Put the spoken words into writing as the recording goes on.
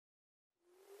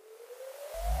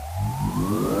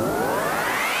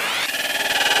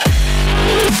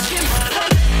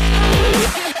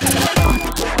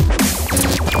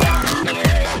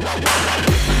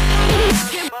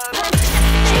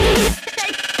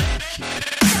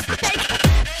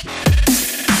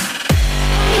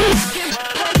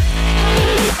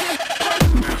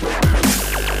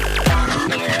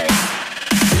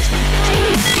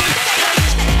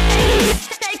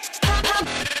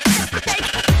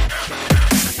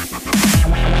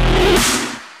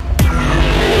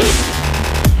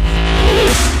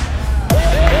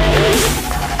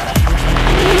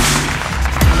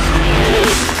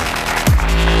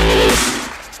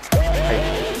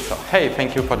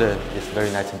thank you for this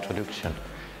very nice introduction.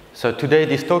 So today,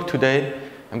 this talk today,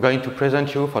 I'm going to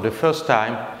present you for the first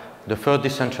time the first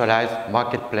decentralized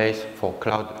marketplace for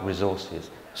cloud resources.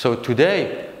 So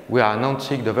today, we are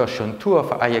announcing the version 2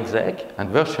 of iExec, and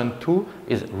version 2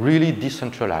 is really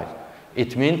decentralized.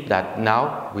 It means that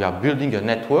now we are building a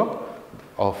network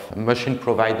of machine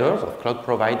providers, of cloud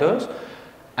providers,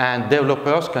 and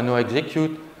developers can now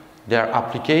execute their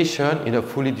application in a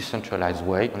fully decentralized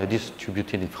way on a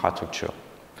distributed infrastructure.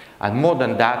 And more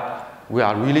than that, we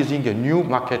are releasing a new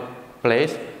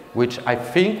marketplace, which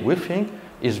we think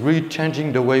is really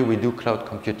changing the way we do cloud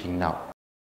computing now.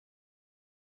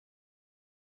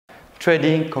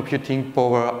 Trading computing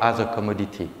power as a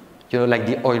commodity, like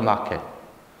the oil market.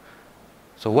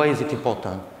 So why is it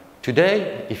important?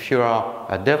 Today, if you are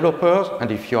a developer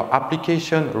and if your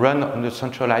application runs on a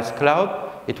centralized cloud,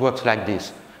 it works like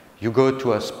this. You go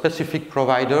to a specific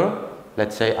provider,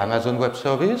 let's say Amazon Web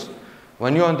Service.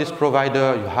 When you're on this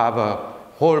provider, you have a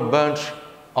whole bunch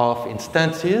of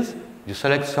instances. You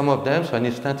select some of them, so an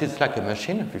instance is like a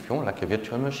machine, if you want, like a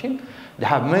virtual machine. They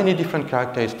have many different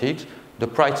characteristics. The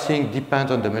pricing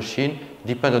depends on the machine,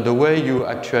 depends on the way you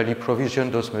actually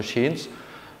provision those machines,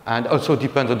 and also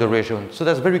depends on the region. So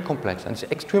that's very complex, and it's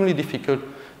extremely difficult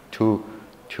to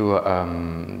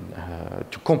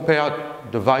compare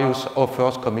the various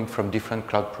offers coming from different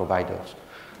cloud providers.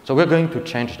 So we're going to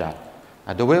change that.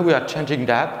 And the way we are changing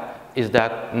that is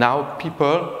that now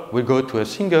people will go to a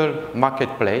single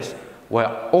marketplace where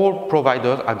all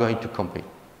providers are going to compete.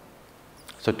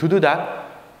 So to do that,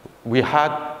 we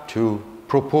had to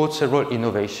propose several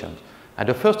innovations. And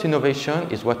the first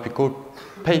innovation is what we call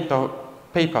paper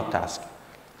task.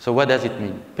 So what does it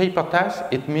mean? Paper task,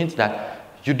 it means that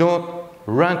you don't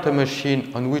rent a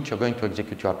machine on which you're going to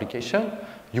execute your application.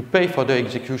 You pay for the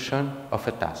execution of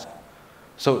a task.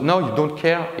 So now you don't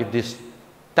care if this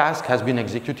task has been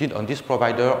executed on this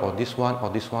provider or this one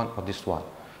or this one or this one.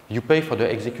 You pay for the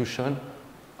execution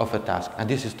of a task, and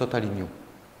this is totally new.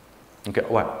 Okay,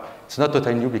 well, it's not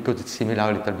totally new because it's similar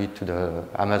a little bit to the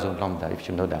Amazon Lambda, if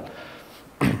you know that.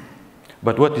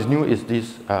 But what is new is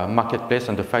this marketplace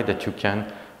and the fact that you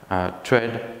can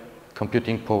trade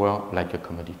computing power like a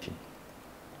commodity.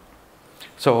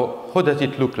 So how does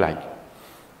it look like?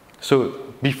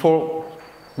 So before,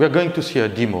 we're going to see a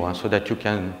demo so that you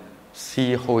can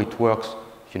see how it works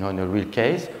in a real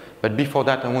case. But before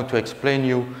that, I want to explain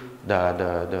you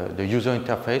the user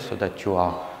interface so that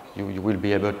you will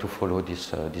be able to follow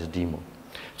this demo.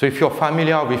 So if you're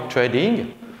familiar with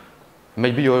trading,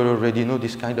 maybe you already know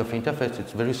this kind of interface.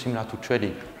 It's very similar to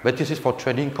trading. But this is for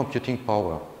trading computing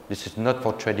power. This is not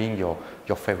for trading your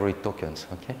favorite tokens.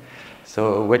 Okay?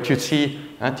 So what you see,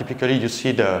 typically you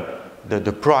see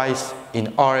the price in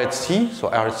RSC. So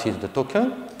RSC is the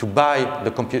token to buy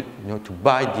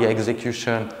the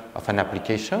execution of an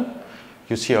application.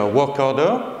 You see a work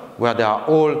order where there are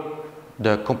all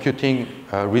the computing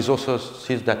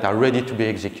resources that are ready to be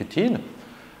executed.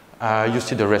 You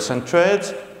see the recent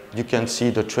trades. You can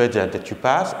see the trades that you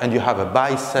pass, and you have a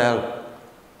buy-sell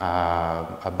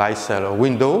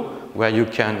window where you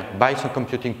can buy some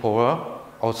computing power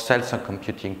or sell some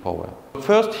computing power.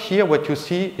 First, here what you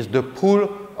see is the pool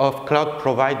of cloud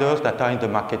providers that are in the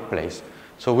marketplace.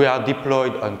 So we are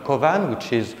deployed on Kovan,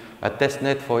 which is a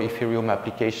testnet for Ethereum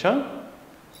application.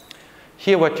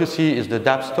 Here what you see is the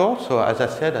dApp store. So as I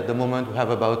said, at the moment we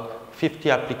have about 50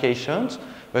 applications.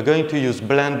 We're going to use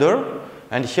Blender,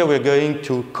 and here we're going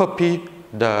to copy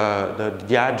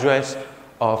the address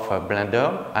of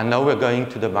Blender, and now we're going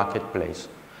to the marketplace.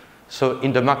 So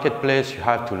in the marketplace, you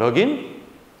have to log in.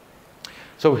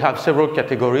 So we have several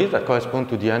categories that correspond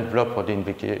to the envelope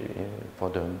for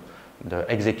the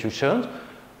executions.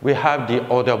 We have the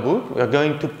order book. We're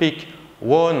going to pick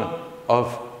one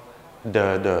of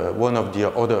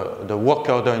the work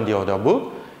order in the order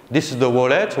book. This is the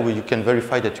wallet, so you can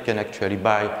verify that you can actually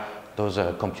buy those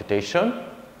computation.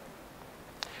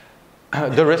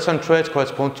 The recent trades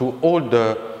correspond to all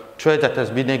the trade that has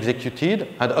been executed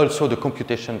and also the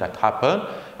computation that happened.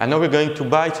 And now we're going to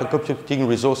buy some computing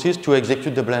resources to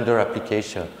execute the Blender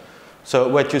application. So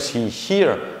what you see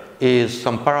here is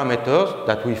some parameters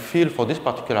that we fill for this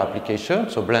particular application.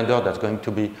 So Blender, that's going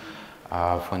to be,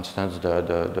 for instance,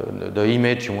 the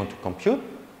image you want to compute.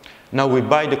 Now we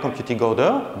buy the computing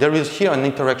order. There is here an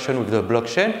interaction with the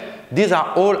blockchain. These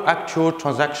are all actual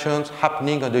transactions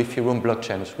happening on the Ethereum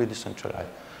blockchain. It's really centralized.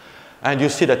 And you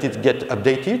see that it gets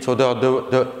updated. So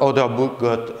the order book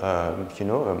got,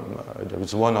 there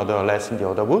is one order less in the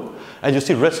order book. And you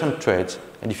see recent trades.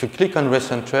 And if you click on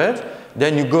recent trades,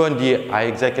 then you go on the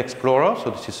iExec Explorer.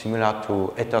 So this is similar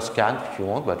to Etherscan if you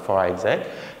want, but for iExec.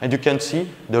 And you can see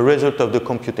the result of the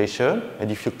computation.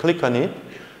 And if you click on it,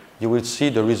 you will see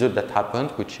the result that happened,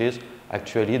 which is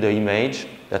actually the image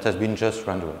that has been just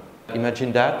rendered.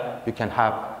 Imagine that you can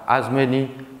have as many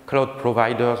cloud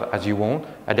providers as you want,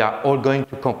 and they are all going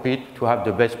to compete to have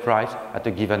the best price at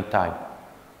a given time.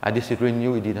 And this is really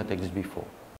new, it didn't exist before.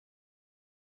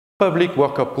 Public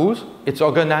worker pools, it's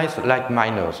organized like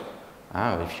miners,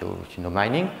 if you know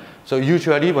mining. So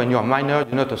usually when you're a miner,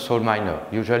 you're not a sole miner.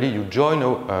 Usually you join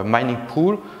a mining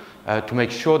pool to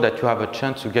make sure that you have a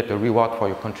chance to get a reward for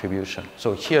your contribution.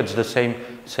 So here it's the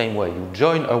same way. You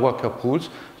join a worker pools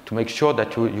to make sure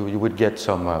that you would get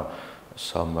some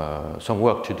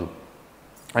work to do.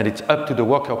 And it's up to the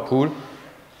worker pool,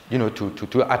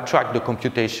 to attract the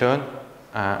computation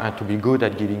and to be good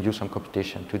at giving you some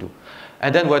computation to do.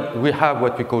 And then we have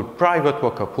what we call private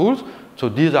worker pools. So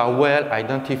these are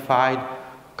well-identified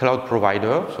cloud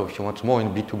providers. So if you want more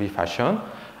in B2B fashion.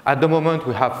 At the moment,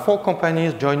 we have 4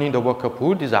 companies joining the worker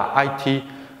pool. These are IT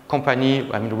companies,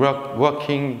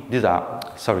 these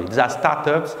are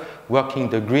startups working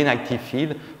the green IT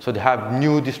field. So they have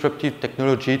new disruptive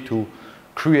technology to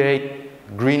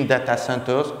create green data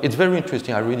centers. It's very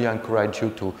interesting. I really encourage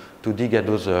you to dig at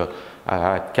those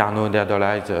Carnot,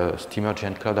 Netherlands, Steamergy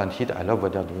and Cloud and Heat. I love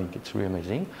what they're doing. It's really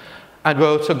amazing. And we're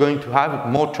also going to have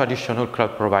more traditional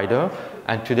cloud provider.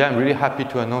 And today I'm really happy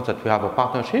to announce that we have a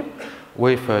partnership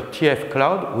with TF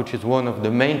Cloud, which is one of the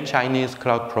main Chinese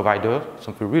cloud providers,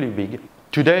 something really big.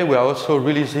 Today we are also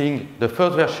releasing the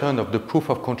first version of the proof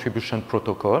of contribution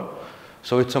protocol.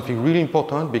 So it's something really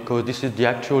important because this is the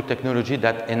actual technology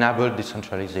that enables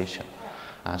decentralization.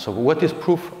 So what is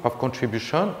proof of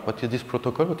contribution? What is this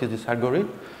protocol? What is this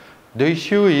algorithm? The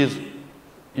issue is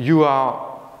you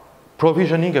are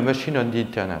provisioning a machine on the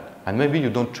internet, and maybe you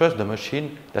don't trust the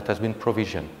machine that has been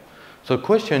provisioned. So the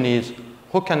question is,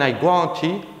 how can I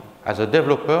guarantee as a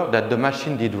developer that the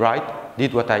machine did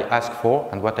what I asked for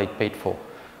and what I paid for?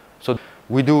 So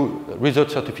we do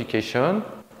result certification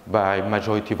by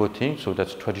majority voting, so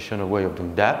that's a traditional way of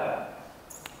doing that.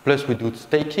 Plus we do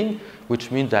staking, which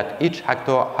means that each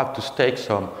actor has to stake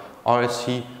some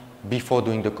RSC before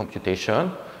doing the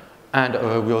computation. And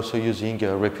we're also using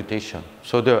reputation.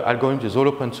 So the algorithm is all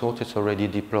open source, it's already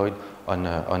deployed on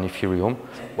Ethereum.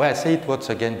 Well, I say it once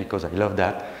again because I love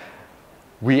that.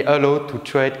 We allow to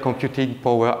trade computing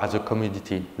power as a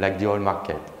commodity, like the oil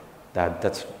market.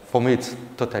 That's, for me, it's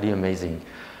totally amazing.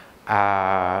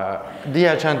 The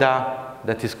agenda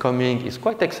that is coming is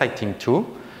quite exciting too.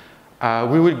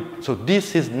 So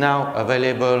this is now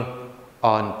available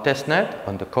on testnet,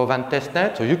 on the Covan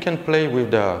testnet. So you can play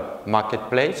with the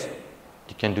marketplace.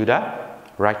 You can do that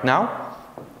right now.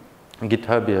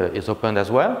 GitHub is open as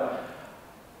well.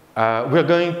 We're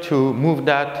going to move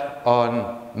that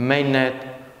on mainnet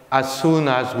as soon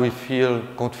as we feel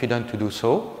confident to do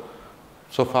so.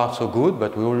 So far, so good,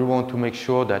 but we really want to make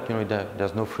sure that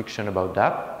there's no friction about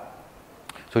that.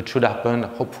 So it should happen,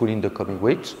 hopefully, in the coming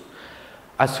weeks.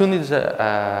 As soon as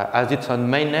it's on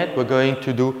mainnet, we're going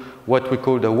to do what we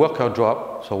call the worker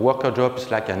drop. So worker drop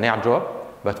is like an airdrop,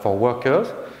 but for workers.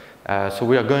 So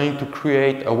we are going to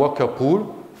create a worker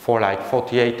pool for like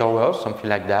 48 hours, something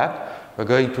like that. We're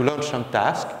going to launch some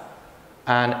tasks.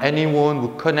 And anyone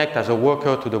who connects as a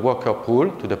worker to the worker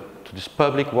pool, to this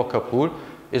public worker pool,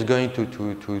 is going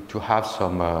to have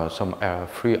some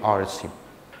free RSC.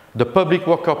 The public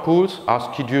worker pools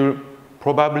are scheduled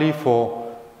probably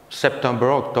for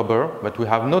September, October, but we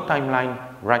have no timeline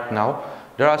right now.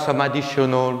 There are some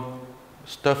additional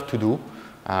stuff to do,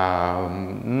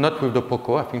 not with the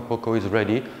POCO. I think POCO is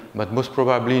ready, but most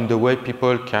probably in the way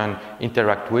people can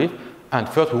interact with. And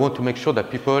first, we want to make sure that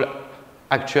people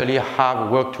actually have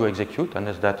work to execute,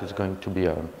 unless that is going to be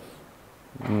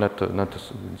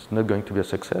it's not going to be a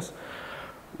success.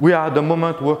 We are at the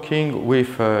moment working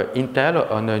with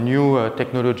Intel on a new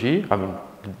technology. I mean,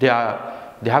 they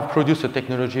have produced a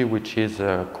technology which is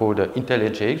called Intel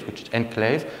EdgeX, which is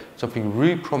enclave, something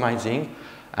really promising.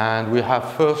 And we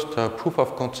have first proof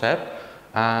of concept.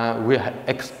 We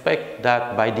expect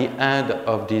that by the end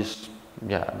of this,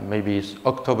 maybe it's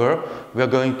October, we are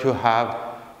going to have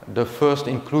the first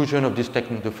inclusion of this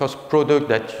technology, the first product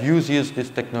that uses this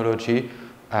technology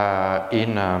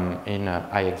in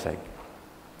iExec.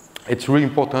 It's really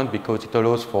important because it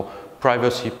allows for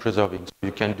privacy preserving. So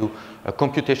you can do a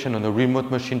computation on a remote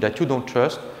machine that you don't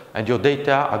trust, and your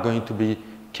data are going to be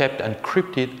kept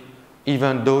encrypted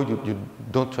even though you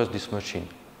don't trust this machine.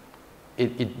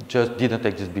 It just didn't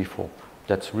exist before.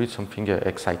 That's really something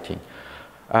exciting.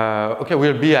 Okay,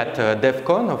 we'll be at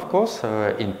DevCon, of course,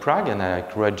 in Prague, and I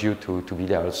encourage you to be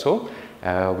there also.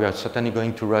 We are certainly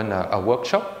going to run a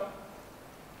workshop.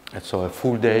 So a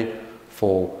full day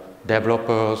for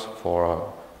developers,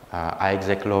 for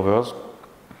iExec lovers.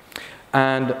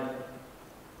 And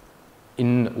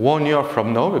in 1 year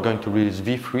from now, we're going to release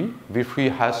V3.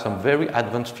 V3 has some very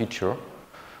advanced features,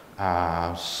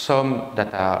 some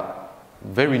that are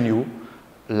very new,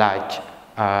 like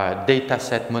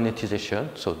dataset monetization.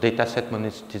 So dataset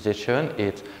monetization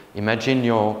is, imagine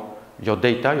your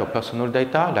data, your personal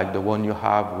data, like the one you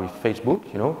have with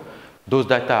Facebook, you know. Those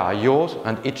data are yours,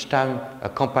 and each time a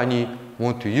company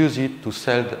wants to use it to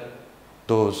sell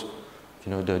those,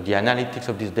 you know, the analytics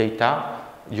of this data,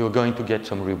 you're going to get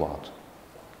some rewards.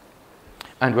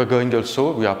 And we're going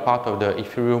also, we are part of the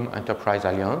Ethereum Enterprise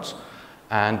Alliance,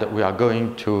 and we are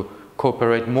going to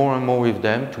cooperate more and more with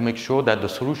them to make sure that the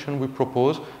solution we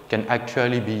propose can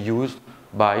actually be used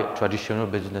by traditional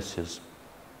businesses.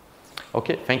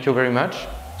 Okay, thank you very much.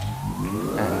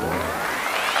 And